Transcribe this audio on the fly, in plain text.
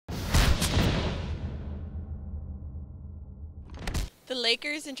The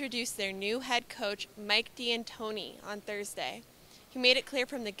Lakers introduced their new head coach, Mike D'Antoni, on Thursday. He made it clear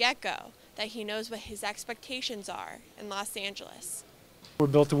from the get-go that he knows what his expectations are in Los Angeles. We're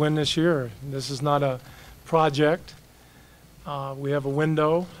built to win this year. This is not a project. We have a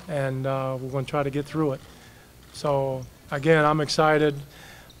window, and we're going to try to get through it. So, again, I'm excited.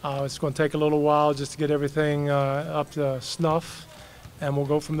 It's going to take a little while just to get everything up to snuff, and we'll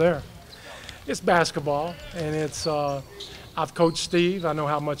go from there. It's basketball, and it's I've coached Steve. I know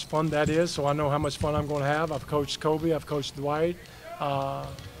how much fun that is, so I know how much fun I'm going to have. I've coached Kobe. I've coached Dwight. I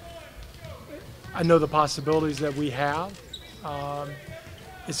know the possibilities that we have.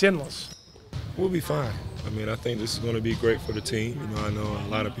 It's endless. We'll be fine. I mean, I think this is going to be great for the team. You know, I know a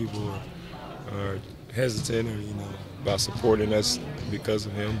lot of people are hesitant or, about supporting us because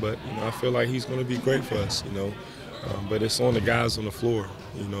of him, but, I feel like he's going to be great for us, but it's on the guys on the floor,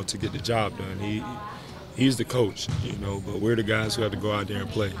 to get the job done. He's the coach, but we're the guys who have to go out there and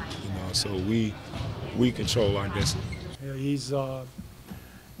play, so we control our destiny. Yeah, he's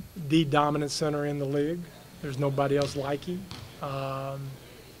the dominant center in the league. There's nobody else like him.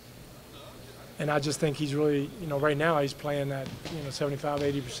 And I just think he's really, right now he's playing at,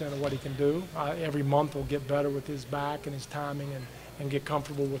 75–80% of what he can do. Every month will get better with his back and his timing and get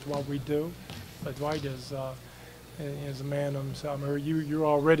comfortable with what we do. But Dwight is a man of himself. I mean, you're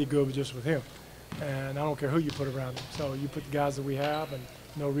already good just with him. And I don't care who you put around him. So you put the guys that we have, and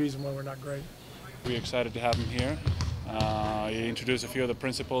no reason why we're not great. We're excited to have him here. He introduced a few of the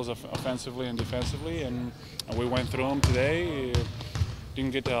principles offensively and defensively, and we went through them today.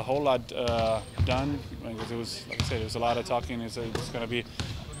 Didn't get a whole lot done because it was, like I said, it was a lot of talking. It's going to be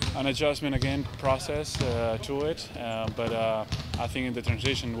an adjustment again process to it, but I think the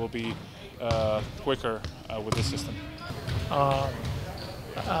transition will be quicker with this system.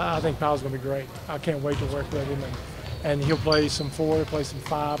 I think Powell's going to be great. I can't wait to work with him, and he'll play some 4, he'll play some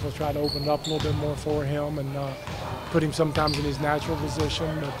 5. We'll try to open it up a little bit more for him and put him sometimes in his natural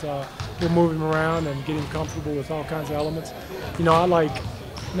position, but we'll move him around and get him comfortable with all kinds of elements.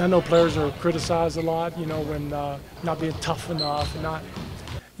 I know players are criticized a lot, when not being tough enough, and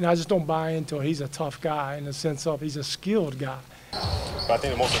I just don't buy into it. He's a tough guy in the sense of he's a skilled guy. But I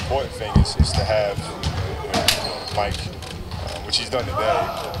think the most important thing is to have Mike, which he's done today,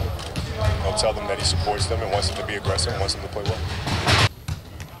 tell them that he supports them and wants them to be aggressive and wants them to play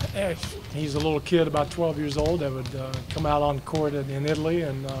well. He's a little kid about 12 years old that would come out on court in Italy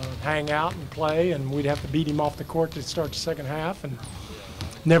and hang out and play, and we'd have to beat him off the court to start the second half, and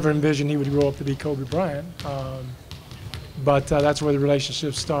never envisioned he would grow up to be Kobe Bryant. But that's where the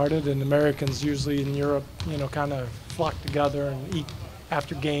relationship started, and Americans usually in Europe, kind of flock together and eat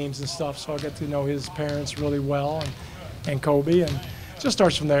after games and stuff, so I got to know his parents really well, and Kobe, and it just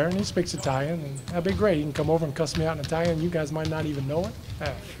starts from there, and he speaks Italian, and that'd be great. He can come over and cuss me out in Italian. You guys might not even know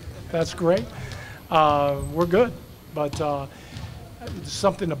it. That's great. We're good. But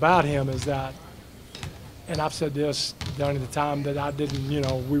something about him is that, and I've said this during the time that I didn't,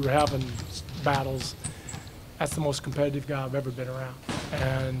 we were having battles, that's the most competitive guy I've ever been around.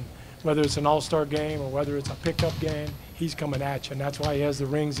 And whether it's an all-star game or whether it's a pickup game, he's coming at you. And that's why he has the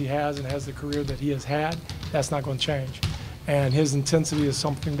rings he has and has the career that he has had. That's not going to change. And his intensity is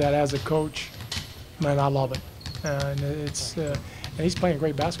something that, as a coach, man, I love it. And and he's playing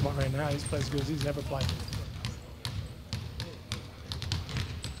great basketball right now. He's playing as good as he's ever played.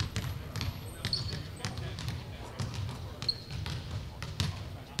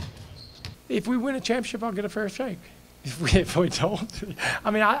 If we win a championship, I'll get a fair shake. If we don't, I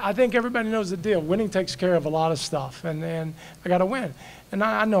mean, I think everybody knows the deal. Winning takes care of a lot of stuff, and I got to win. And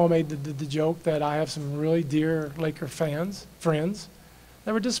I know I made the joke that I have some really dear Laker friends,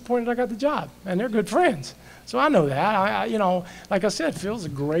 that were disappointed I got the job, and they're good friends. So I know that. Like I said, Phil's a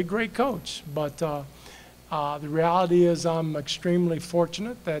great coach, but the reality is I'm extremely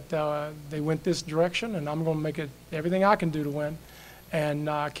fortunate that they went this direction, and I'm going to make it everything I can do to win, and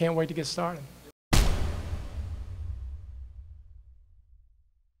I can't wait to get started.